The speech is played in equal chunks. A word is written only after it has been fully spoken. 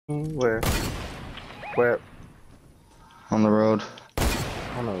Where? Where? On the road.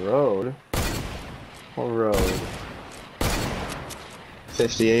 On the road? What road?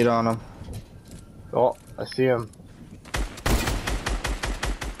 58 on him. Oh, I see him.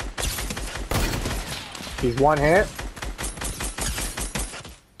 He's one hit.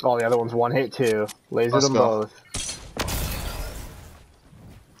 Oh, the other one's one hit too. Lasered Let's them go. both.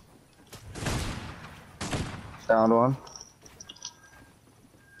 Found one.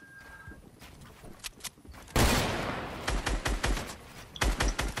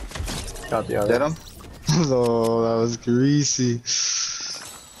 Got the other. Get him? Oh, that was greasy.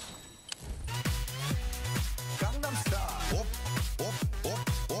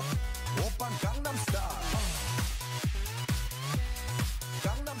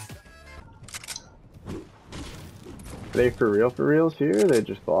 Are they for reals here? Or they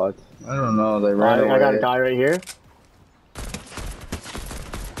just bots? I don't know, they ran away. I got a guy right here.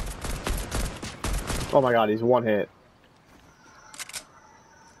 Oh my god, he's one hit.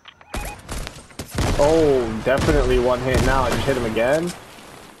 Oh, definitely one hit now. I just hit him again.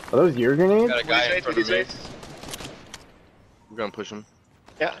 Are those your grenades? Got a guy in front of me. We're gonna push him.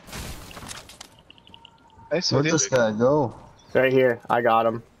 Yeah. Nice. Where'd this guy go? Right here. I got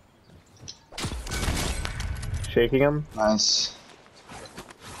him. Shaking him. Nice.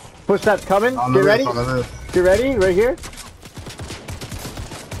 Footsteps coming. On Get the ready. roof, on the roof. Get ready. Right here.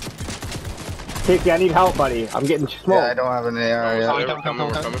 Casey, I need help, buddy. I'm getting smoked. Yeah, I don't have an AR yet. We're coming,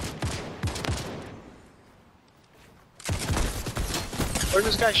 we're coming. Where's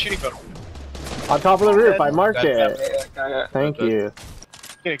this guy shooting from? On top of the roof. I marked That it. guy. Thank you.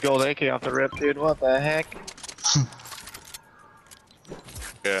 Get a gold AK off the rip, dude. What the heck?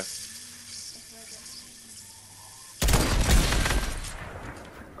 Yeah.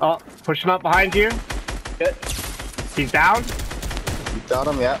 Oh, pushing up behind you. Good. He's down. You got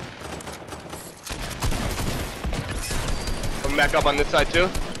him, yeah. Coming back up on this side too.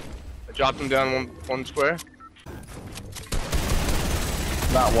 I dropped him down one square.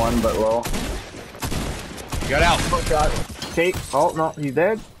 Not one, but low. You got out. Oh god. Take. Oh no, he's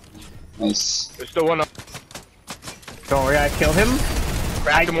dead. Nice. There's still one up. Don't worry, I killed him.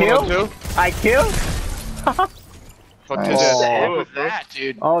 Cracked him killed? 102. I killed. Fuck Nice. this. What the heck Oh, was that,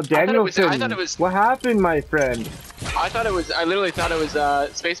 dude? Oh, Danielson. I thought it was. What happened, my friend? I literally thought it was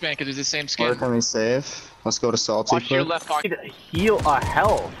Spaceman because it was the same Where skin. can we save? Let's go to Salty Watch your quick. left pocket. Need to heal a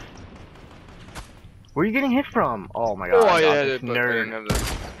health. Where are you getting hit from? Oh my god. Oh I got yeah, this but I didn't nerd.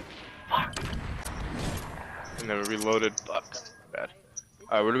 have the. I never reloaded. Fuck. Bad.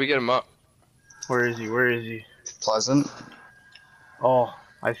 Alright, where do we get him up? Where is he? Where is he? Pleasant. Oh,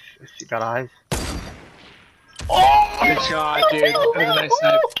 I see, got eyes. Good shot, dude. That was a nice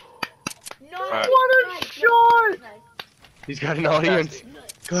snipe. Alright. What a shot! He's got an audience.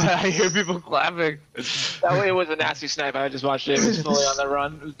 I hear people clapping. That way it was a nasty snipe. I just watched it. It was fully on the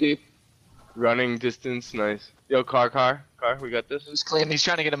run. It was deep. Running distance, nice. Yo, car, we got this. It was clean. He's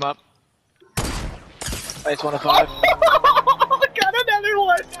trying to get him up. Nice 1 of 5. Got another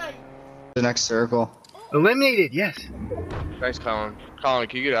one! The next circle. Eliminated, yes. Nice, Colin. Colin,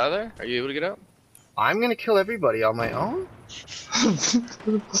 can you get out of there? Are you able to get out? I'm gonna kill everybody on my own?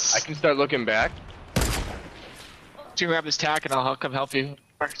 I can start looking back. You grab this tack and I'll come help you.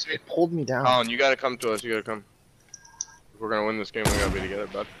 It pulled me down. Colin, you gotta come to us. You gotta come. If we're gonna win this game, we gotta be together,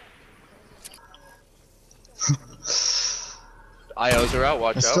 bud. IOs are out.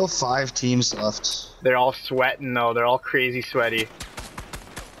 Watch There's out. still 5 teams left. They're all sweating though, they're all crazy sweaty.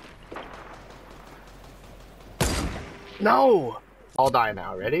 No! I'll die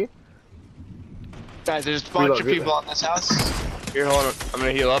now, ready? Guys, there's a bunch Reload, of people on this house. Here, hold on. I'm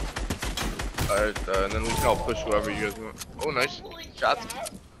gonna heal up. Alright, and then we can all push whoever you guys want. Oh, nice shots.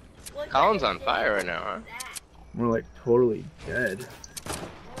 Colin's on fire right now, huh? We're like totally dead.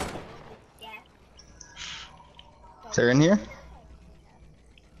 They're in here?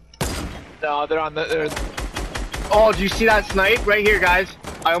 No, they're on the. Oh, do you see that snipe? Right here, guys.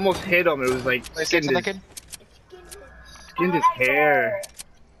 I almost hit him. It was like skinned his hair.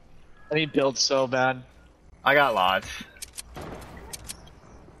 I need build so bad. I got lots.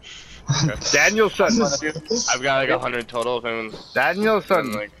 Danielson. I've got like 100 total if anyone's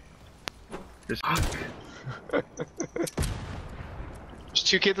Danielson. like. Just... There's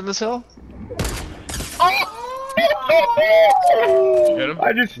 2 kids in this hill. You hit him?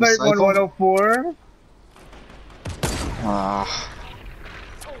 I just sniped Sniper? 104. Ah,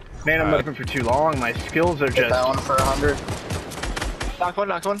 Man, I'm looking for too long. My skills are get that just. one for 100. Knock one,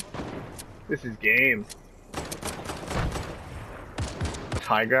 knock one. This is game.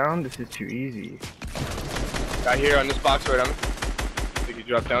 High ground. This is too easy. Got here on this box right on me. He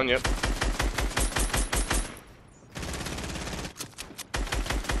dropped down, yep.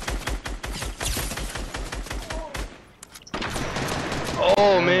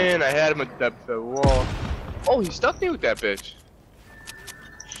 Oh man, I had him at the wall. Oh, he stuck me with that bitch.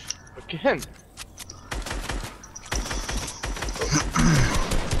 Again.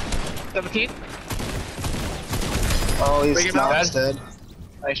 17. Oh, Bring he's him out. not dead.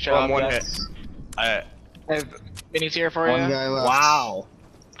 Nice job. One guys. hit. I I have minis here for One you. guy left. Wow.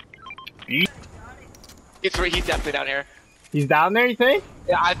 He's definitely down here. He's down there, you think?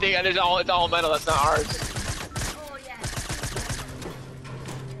 Yeah, I think it's all metal. That's not ours.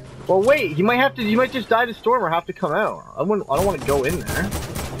 Well, wait. He might just die to storm or have to come out. I don't want to go in there.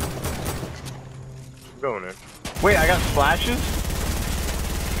 I'm going in. Wait, I got splashes.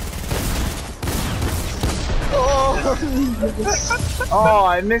 Oh,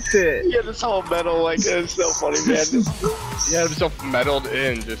 I missed it. Yeah, this whole metal like it's so funny, man. He had himself meddled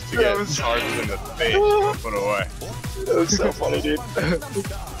in just to get charged in the face and put away. It was so funny, dude.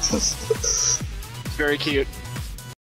 Very cute.